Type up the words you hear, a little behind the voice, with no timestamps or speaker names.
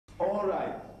All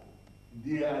right,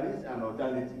 there is an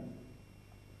alternative.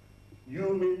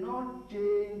 You may not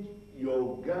change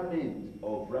your garment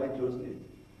of righteousness,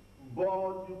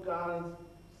 but you can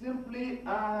simply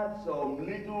add some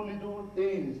little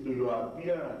things to your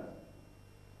appearance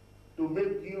to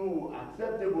make you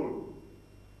acceptable.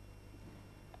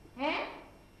 Eh?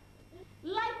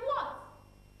 Like what?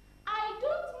 I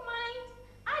don't mind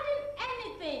adding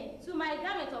anything to my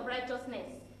garment of righteousness.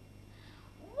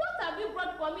 What have you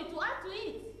brought for me to add to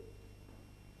it?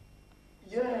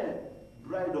 Yeah,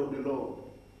 bride of the Lord.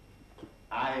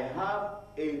 I have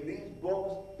in this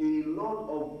box a lot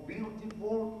of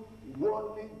beautiful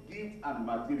worldly gifts and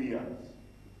materials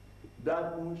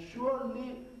that will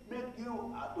surely make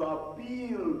you to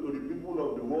appeal to the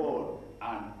people of the world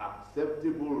and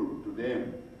acceptable to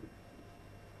them.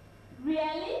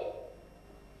 Really?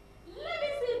 Let me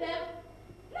see them.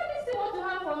 Let me see what you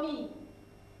have for me.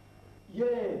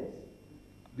 Yes,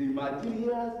 the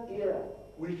materials here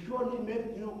will surely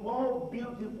make you more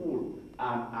beautiful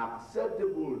and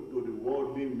acceptable to the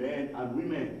worldly men and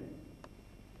women.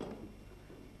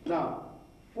 Now,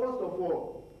 first of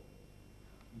all,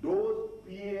 those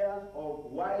pairs of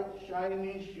white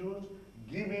shiny shoes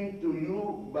given to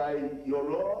you by your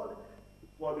Lord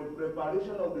for the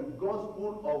preparation of the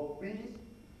gospel of peace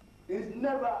is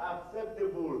never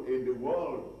acceptable in the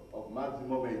world of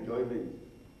maximum enjoyment.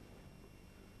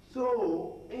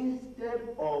 So, instead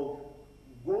of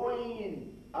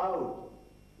going out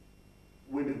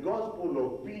with the gospel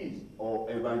of peace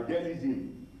or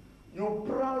evangelism, you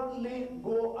proudly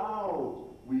go out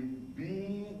with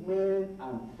big men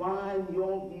and fine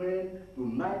young men to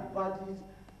night parties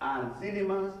and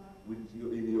cinemas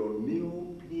in your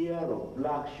new pair of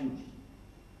black shoes.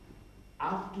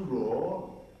 After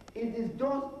all, it is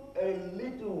just a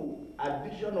little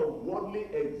addition of worldly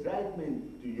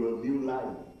excitement to your new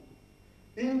life.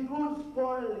 It won't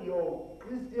spoil your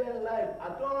Christian life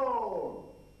at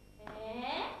all.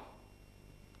 Eh?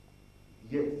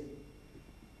 Yes.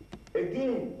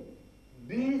 Again,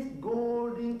 this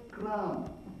golden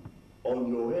crown on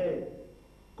your head,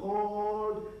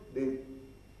 called the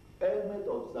helmet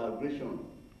of salvation,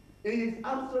 is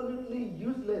absolutely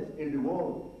useless in the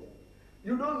world.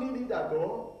 You don't need it at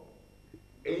all.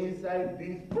 Inside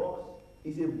this box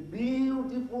is a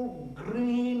beautiful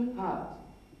green hat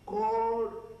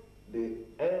called the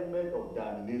helmet of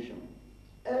damnation.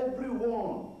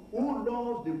 Everyone who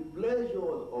loves the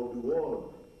pleasures of the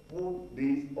world put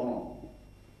this on.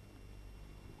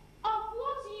 Of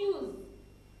what use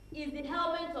is the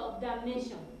helmet of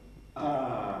damnation?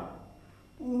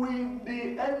 With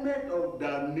the helmet of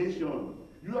damnation,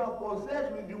 you are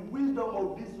possessed with the wisdom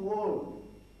of this world.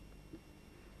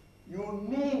 You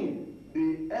need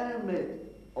the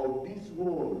helmet of this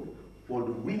world for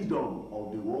the wisdom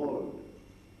of the world.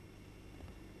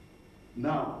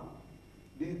 Now,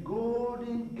 the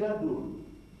golden girdle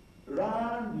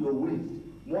round your waist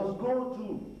must go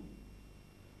too.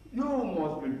 You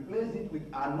must replace it with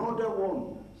another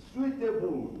one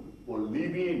suitable for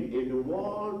living in the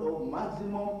world of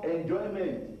maximum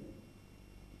enjoyment.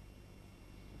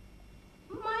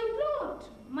 My Lord,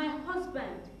 my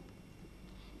husband,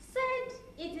 said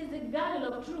it is the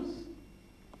girdle of truth,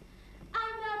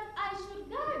 and that I should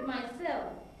guard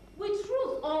myself with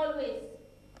truth always,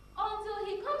 until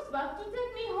he comes back to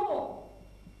take me home.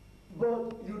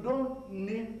 But you don't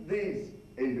need this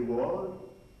in the world.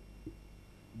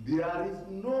 There is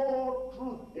no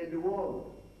truth in the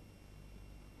world.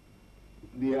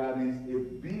 There is a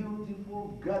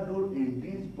beautiful girdle in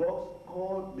this box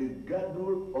called the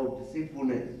girdle of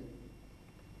deceitfulness.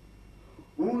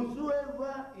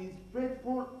 Whosoever is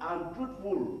faithful and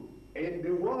truthful in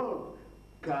the world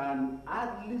can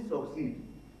hardly succeed.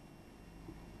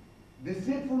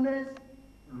 Deceitfulness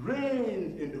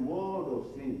reigns in the world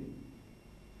of sin.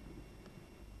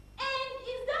 And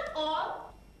is that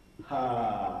all?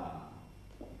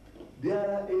 There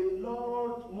are a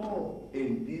lot more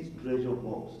in this treasure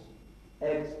box.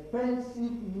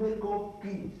 Expensive makeup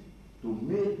kits to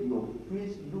make your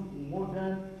face look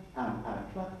modern and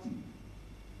attractive.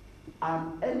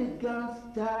 And elegant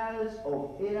styles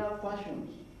of hair fashions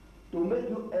to make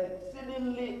you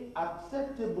exceedingly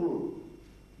acceptable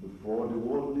before the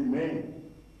worldly men.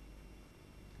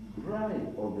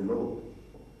 Bride of the Lord,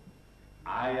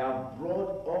 I have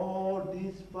brought all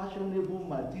these fashionable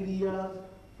materials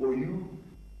for you.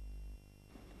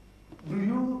 Do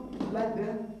you like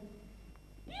them?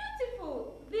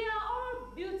 Beautiful. They are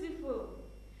all beautiful.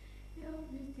 They are all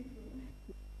beautiful.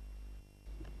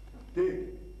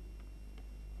 Take.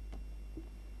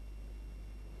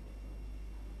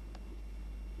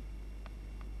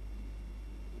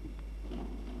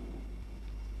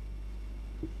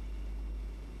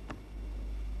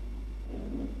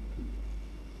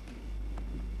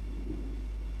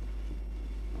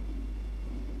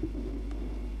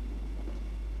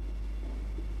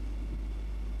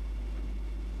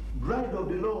 bride of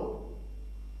the Lord,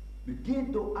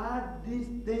 begin to add these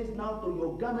things now to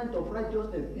your garment of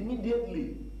righteousness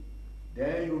immediately.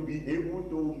 Then you'll be able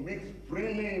to mix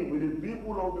freely with the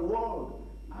people of the world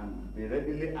and be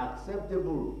readily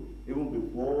acceptable even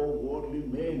before worldly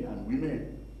men and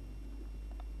women.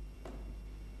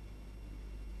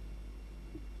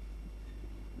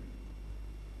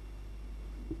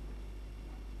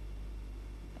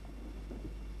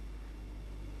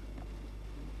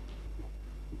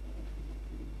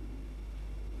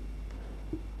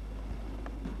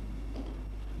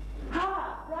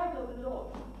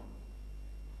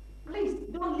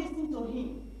 Don't listen to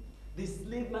him, the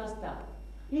slave master.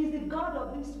 He is the God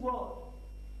of this world,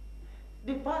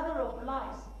 the father of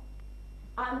lies,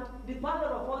 and the father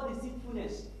of all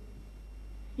deceitfulness.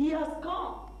 He has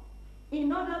come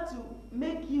in order to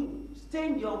make you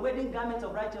stain your wedding garment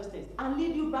of righteousness and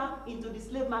lead you back into the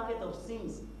slave market of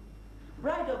sins.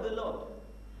 Bride of the Lord,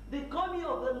 the coming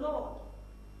of the Lord,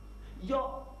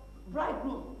 your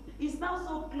bridegroom, is now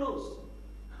so close.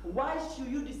 Why should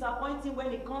you disappoint him when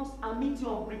he comes and meet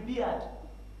you unprepared?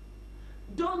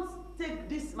 Don't take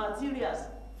these materials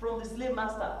from the slave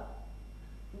master.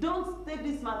 Don't take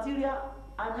this material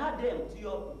and add them to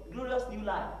your glorious new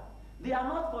life. They are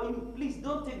not for you. Please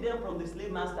don't take them from the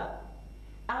slave master.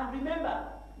 And remember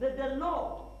that the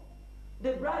Lord,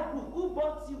 the bridegroom who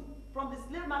bought you from the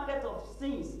slave market of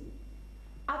sins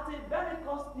at a very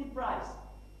costly price,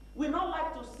 will not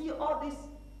like to see all these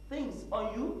things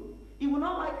on you. He will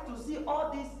not like to see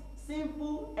all this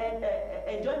sinful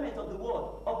enjoyment of the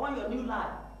world upon your new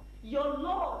life. Your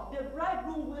Lord, the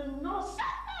bridegroom, will not... Shut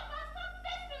up and stop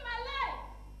testing my life!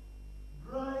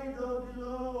 Bride of the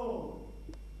Lord,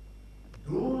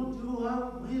 don't you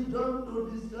have wisdom to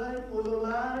decide for your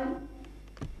life?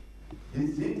 The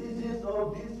citizens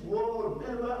of this world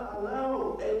never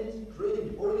allow any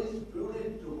strange Holy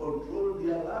Spirit to control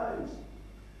their lives.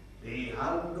 They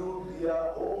handle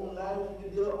their own lives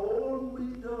with their own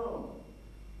wisdom.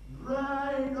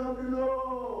 Bride of the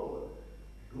Lord,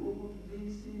 don't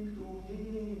listen to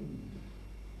him.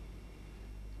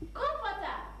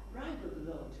 Comforter, Bride of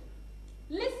the Lord,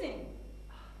 listen.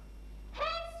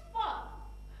 Henceforth,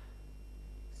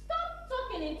 stop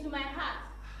talking into my heart.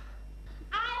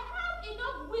 I have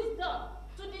enough wisdom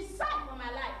to decide for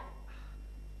my life.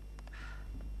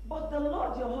 but the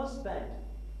Lord, your husband,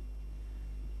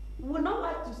 would not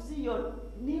like to see your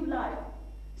new life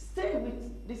stay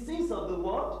with the sins of the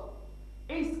world.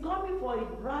 Is coming for a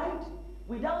bride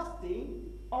without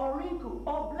stain or wrinkle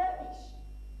or blemish.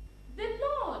 The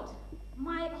Lord,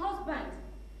 my husband,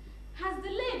 has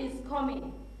delayed his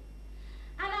coming.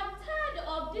 And I'm tired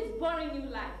of this boring new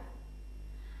life.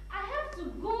 I have to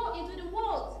go into the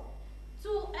world to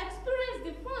experience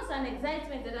the funs and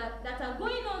excitement that are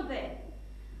going on there.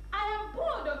 I am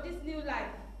bored of this new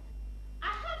life.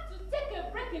 I have to take a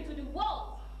break into the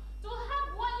world to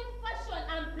have worldly fashion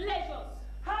and pleasures.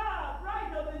 Ha!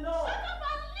 Bride of the Lord! Shut up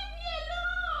and leave me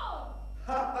alone!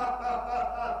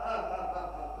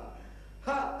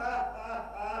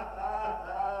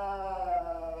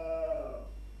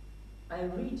 I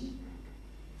read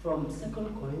from 2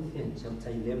 Corinthians chapter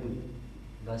 11,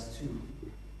 verse 2.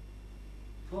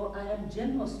 For I am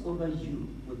jealous over you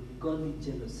with godly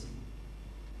jealousy.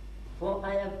 For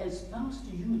I have espoused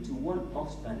you to one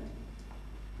husband,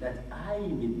 that I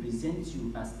may present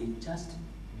you as a chaste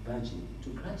virgin to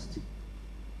Christ.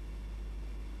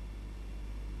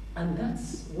 And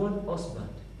that's one husband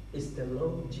is the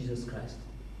Lord Jesus Christ.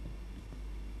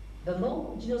 The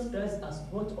Lord Jesus Christ has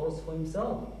bought us for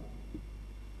himself.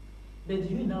 But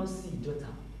do you now see, daughter,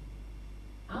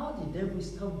 how the devil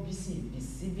is now busy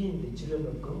deceiving the children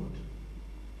of God?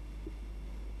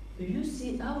 Do you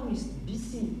see how he's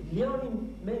busy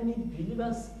luring many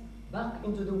believers back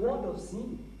into the world of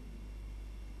sin,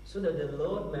 so that the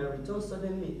Lord may return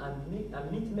suddenly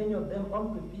and meet many of them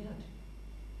unprepared?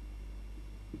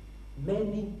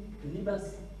 Many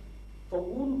believers for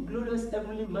whom glorious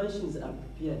heavenly mansions are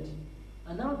prepared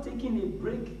are now taking a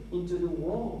break into the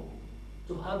world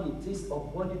to have a taste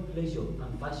of worldly pleasure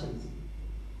and fashions,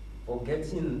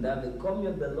 forgetting that the coming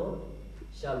of the Lord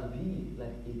shall be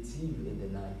like a thief in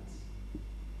the night.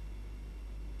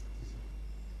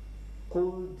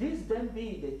 Could this then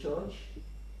be the church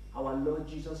our Lord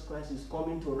Jesus Christ is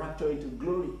coming to rapture into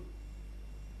glory?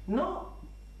 No.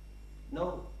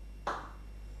 No.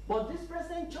 But this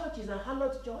present church is a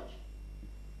harlot church,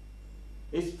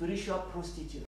 a spiritual prostitute.